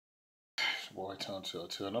Boy, Tone Chill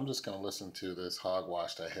too, and I'm just going to listen to this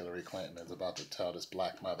hogwash that Hillary Clinton is about to tell this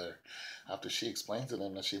black mother after she explains to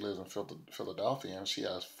them that she lives in Philadelphia and she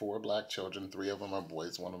has 4 black children. 3 of them are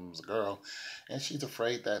boys, 1 of them is a girl, and she's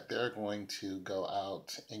afraid that they're going to go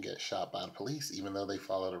out and get shot by the police, even though they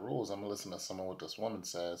follow the rules. I'm going to listen to some of what this woman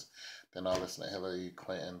says, then I'll listen to Hillary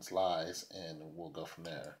Clinton's lies, and we'll go from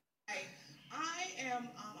there. Hi,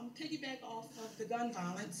 I'm piggyback off of the gun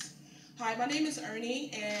violence. Hi, my name is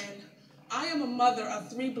Ernie, and I am a mother of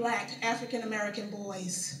 3 black African American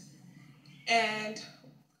boys. And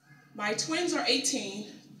my twins are 18,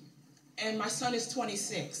 and my son is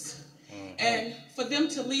 26. And for them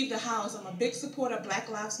to leave the house, I'm a big supporter of Black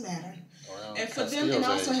Lives Matter. And for them, and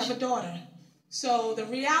I also have a daughter. So the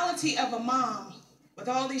reality of a mom with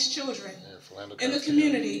all these children in the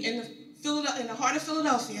community, in the heart of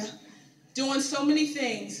Philadelphia, doing so many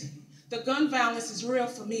things, the gun violence is real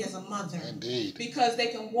for me as a mother. Indeed. Because they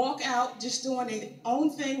can walk out just doing their own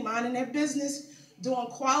thing, minding their business, doing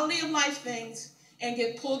quality of life things, and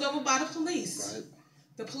get pulled over by the police. Right.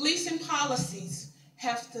 The policing policies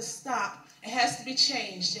have to stop. It has to be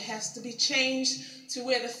changed. It has to be changed to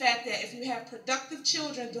where the fact that if you have productive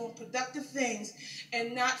children doing productive things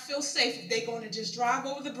and not feel safe, if they're going to just drive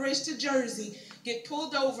over the bridge to Jersey, get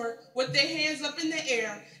pulled over with their hands up in the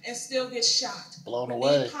air, and still get shot. Blown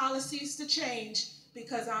away. We need policies to change,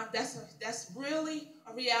 because that's really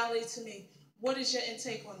a reality to me. What is your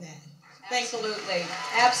intake on that? Absolutely.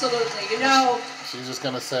 Absolutely. You know, she's just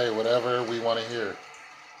going to say whatever we want to hear.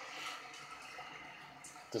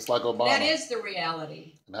 Just like Obama. That is the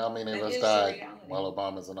reality. And how many of us died while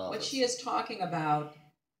Obama's in office? What she is talking about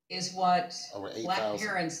is what black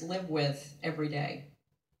parents live with every day.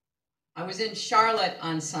 I was in Charlotte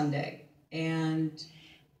on Sunday, and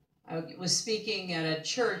I was speaking at a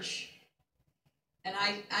church, and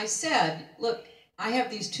I said, look, I have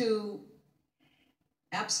these 2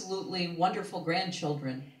 absolutely wonderful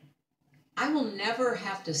grandchildren. I will never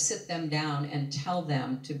have to sit them down and tell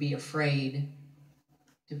them to be afraid,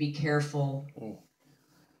 to be careful.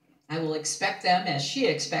 I will expect them, as she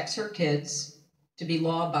expects her kids, to be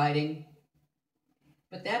law-abiding.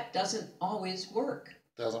 But that doesn't always work.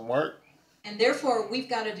 Doesn't work. And therefore, we've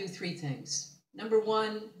got to do 3 things. Number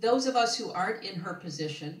 1, those of us who aren't in her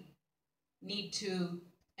position need to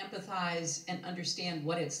empathize and understand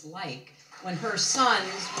what it's like when her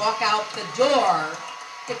sons walk out the door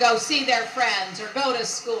to go see their friends or go to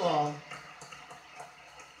school.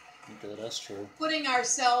 Okay, that's true. Putting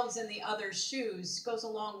ourselves in the other's shoes goes a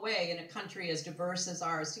long way in a country as diverse as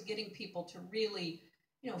ours to getting people to really,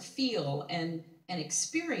 feel and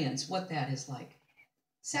experience what that is like.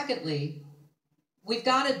 Secondly, we've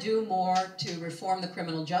got to do more to reform the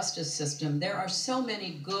criminal justice system. There are so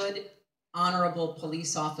many good, honorable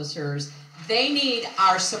police officers. They need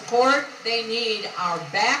our support. They need our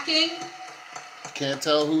backing. Can't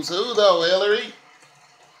tell who's who, though, Hillary.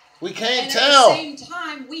 We can't tell. At the same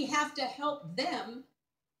time, we have to help them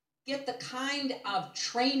get the kind of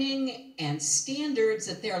training and standards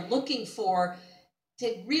that they're looking for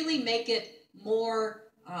to really make it more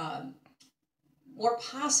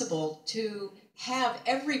possible to have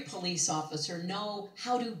every police officer know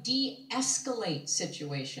how to de-escalate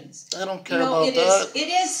situations. I don't care about that. It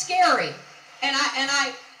is scary. And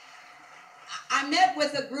I met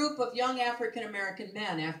with a group of young African-American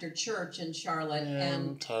men after church in Charlotte. And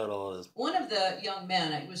I'm tired of all this. One of the young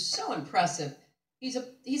men, it was so impressive. He's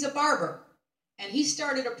a barber. And he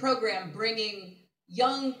started a program bringing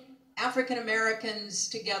young African-Americans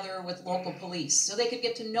together with local police so they could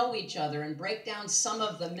get to know each other and break down some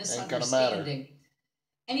of the misunderstanding.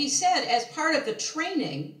 And he said, as part of the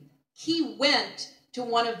training, he went to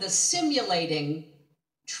one of the simulating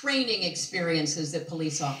training experiences that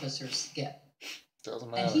police officers get. Doesn't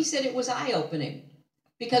matter. And he said it was eye-opening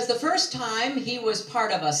because the first time he was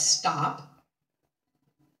part of a stop,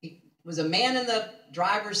 he was a man in the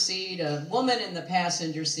driver's seat, a woman in the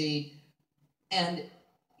passenger seat, and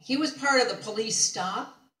he was part of the police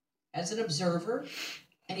stop as an observer,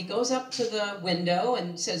 and he goes up to the window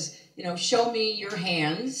and says, show me your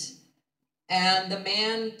hands. And the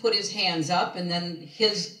man put his hands up, and then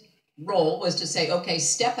his role was to say, okay,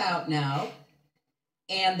 step out now.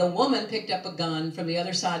 And the woman picked up a gun from the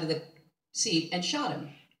other side of the seat and shot him.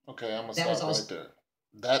 Okay, I'm going to stop right there.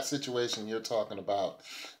 That situation you're talking about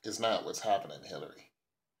is not what's happening, Hillary.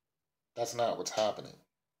 That's not what's happening.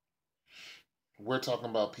 We're talking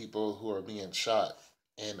about people who are being shot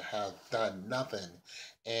and have done nothing,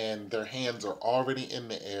 and their hands are already in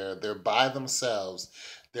the air. They're by themselves.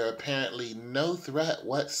 They're apparently no threat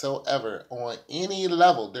whatsoever on any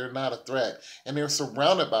level. They're not a threat, and they're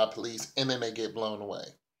surrounded by police, and then they get blown away.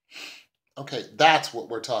 Okay, that's what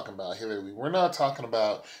we're talking about, Hillary. We're not talking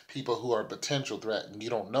about people who are a potential threat and you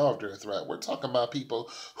don't know if they're a threat. We're talking about people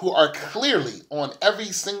who are clearly on every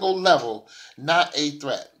single level not a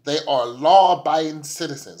threat. They are law-abiding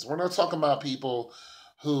citizens. We're not talking about people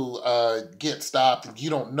who get stopped and you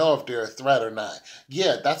don't know if they're a threat or not.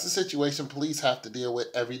 Yeah, that's a situation police have to deal with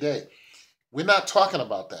every day. We're not talking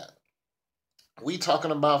about that. We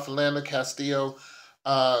talking about Philando Castillo,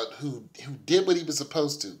 who did what he was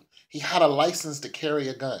supposed to. He had a license to carry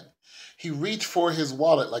a gun. He reached for his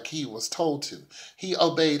wallet like he was told to. He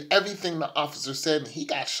obeyed everything the officer said, and he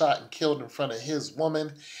got shot and killed in front of his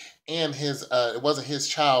woman and his it wasn't his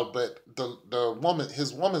child, but the woman,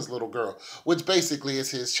 his woman's little girl, which basically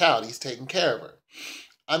is his child. He's taking care of her.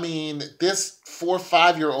 I mean, this 4 or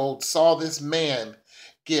 5 year old saw this man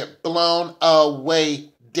get blown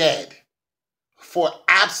away dead for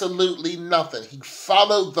absolutely nothing. He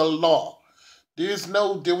followed the law.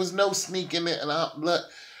 There was no sneaking it. And look,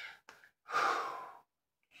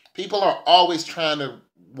 people are always trying to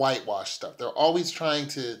whitewash stuff. They're always trying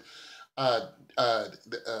to uh, uh,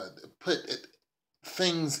 put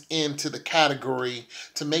things into the category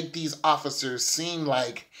to make these officers seem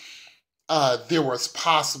like there was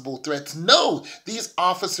possible threats. No, these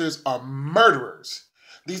officers are murderers.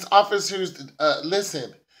 These officers,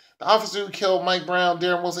 listen, the officer who killed Mike Brown,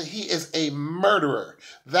 Darren Wilson, he is a murderer.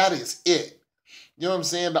 That is it. You know what I'm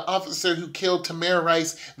saying? The officer who killed Tamir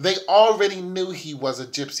Rice, they already knew he was a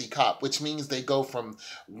gypsy cop, which means they go from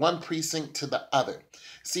one precinct to the other.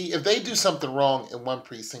 See, if they do something wrong in one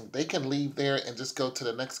precinct, they can leave there and just go to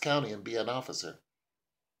the next county and be an officer.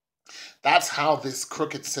 That's how this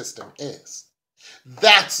crooked system is.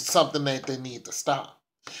 That's something that they need to stop.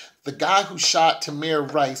 The guy who shot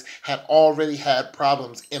Tamir Rice had already had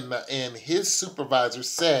problems and his supervisor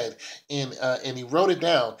said and he wrote it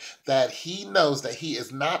down that he knows that he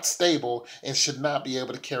is not stable and should not be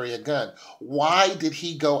able to carry a gun. Why did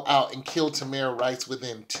he go out and kill Tamir Rice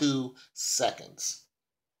within 2 seconds?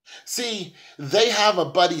 See, they have a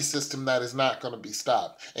buddy system that is not going to be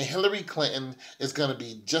stopped. And Hillary Clinton is going to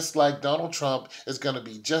be just like Donald Trump, is going to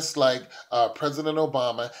be just like President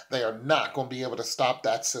Obama. They are not going to be able to stop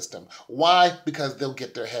that system. Why? Because they'll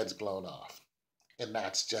get their heads blown off. And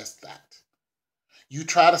that's just that. You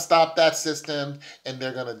try to stop that system, and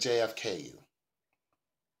they're going to JFK you.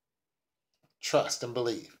 Trust and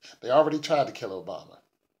believe. They already tried to kill Obama.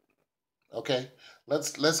 Okay?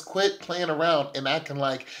 Let's quit playing around and acting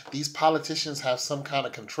like these politicians have some kind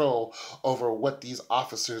of control over what these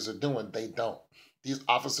officers are doing. They don't. These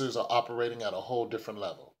officers are operating at a whole different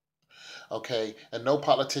level. Okay? And no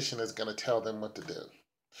politician is going to tell them what to do.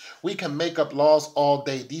 We can make up laws all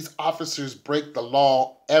day. These officers break the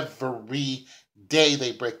law every day.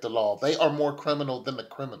 They break the law. They are more criminal than the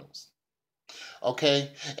criminals.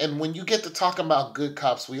 Okay? And when you get to talking about good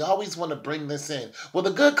cops, we always want to bring this in. Well,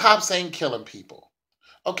 the good cops ain't killing people.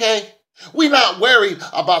 Okay? We're not worried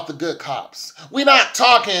about the good cops. We're not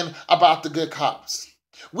talking about the good cops.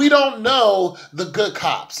 We don't know the good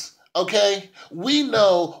cops. Okay? We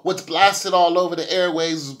know what's blasted all over the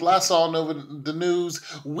airways, what's blasted all over the news.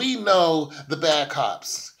 We know the bad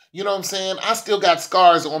cops. You know what I'm saying? I still got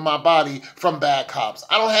scars on my body from bad cops.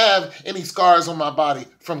 I don't have any scars on my body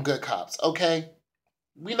from good cops. Okay?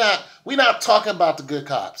 We're not talking about the good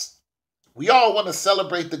cops. We all want to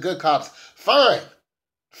celebrate the good cops. Fine.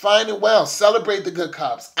 Fine and well. Celebrate the good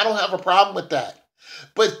cops. I don't have a problem with that.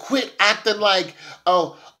 But quit acting like,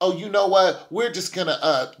 oh, you know what? We're just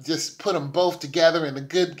gonna just put them both together in the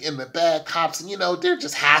good and the bad cops. And you know, there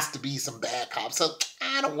just has to be some bad cops. So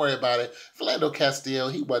I don't worry about it. Philando Castillo,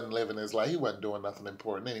 he wasn't living his life. He wasn't doing nothing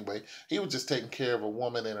important anyway. He was just taking care of a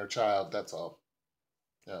woman and her child. That's all.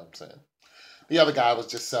 You know what I'm saying? The other guy was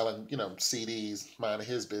just selling, CDs, minding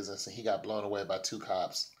his business, and he got blown away by 2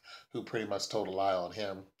 cops who pretty much told a lie on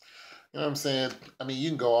him. You know what I'm saying? I mean, you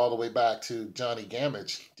can go all the way back to Johnny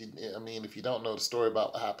Gamage. I mean, if you don't know the story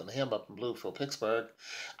about what happened to him up in Bluefield, Pittsburgh,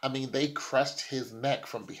 I mean, they crushed his neck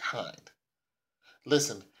from behind.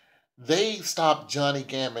 Listen, they stopped Johnny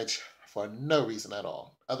Gamage for no reason at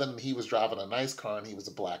all, other than he was driving a nice car and he was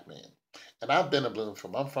a black man. And I've been to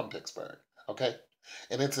Bloomfield. I'm from Pittsburgh, okay?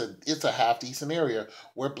 And it's a half decent area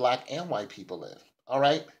where black and white people live. All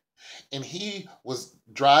right? And he was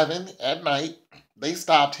driving at night. They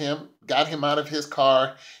stopped him, got him out of his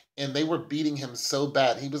car, and they were beating him so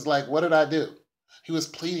bad. He was like, "What did I do?" He was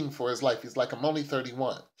pleading for his life. He's like, "I'm only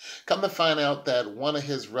 31." Come to find out that one of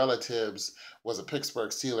his relatives was a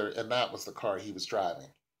Pittsburgh Steeler, and that was the car he was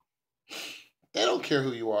driving. They don't care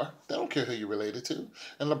who you are. They don't care who you're related to.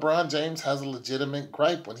 And LeBron James has a legitimate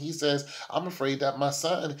gripe when he says, I'm afraid that my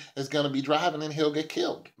son is going to be driving and he'll get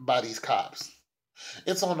killed by these cops.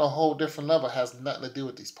 It's on a whole different level. It has nothing to do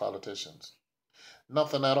with these politicians.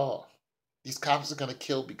 Nothing at all. These cops are going to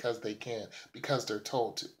kill because they can, because they're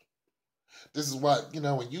told to. This is what,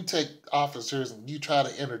 when you take officers and you try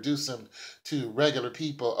to introduce them to regular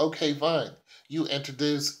people, okay, fine. You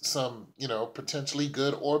introduce some, potentially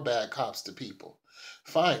good or bad cops to people.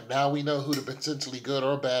 Fine, now we know who the potentially good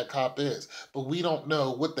or bad cop is. But we don't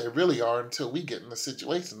know what they really are until we get in a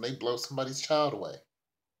situation they blow somebody's child away.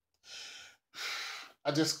 I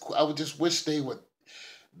would just wish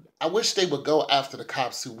I wish they would go after the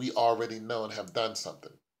cops who we already know and have done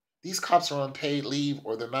something. These cops are on paid leave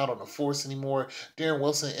or they're not on the force anymore. Darren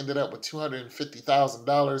Wilson ended up with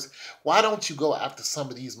 $250,000. Why don't you go after some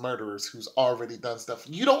of these murderers who's already done stuff?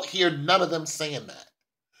 You don't hear none of them saying that.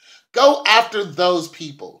 Go after those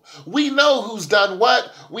people. We know who's done what.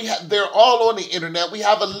 They're all on the internet. We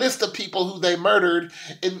have a list of people who they murdered,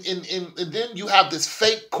 and then you have this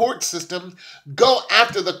fake court system. Go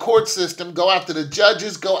after the court system. Go after the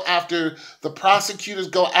judges. Go after the prosecutors.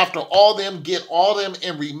 Go after all them. Get all them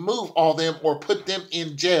and remove all them or put them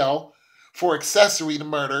in jail for accessory to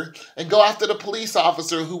murder. And go after the police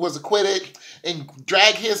officer who was acquitted and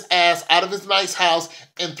drag his ass out of his nice house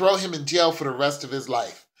and throw him in jail for the rest of his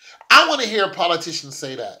life. I want to hear politicians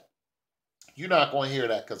say that. You're not going to hear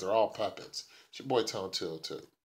that because they're all puppets. It's your boy Tone 202.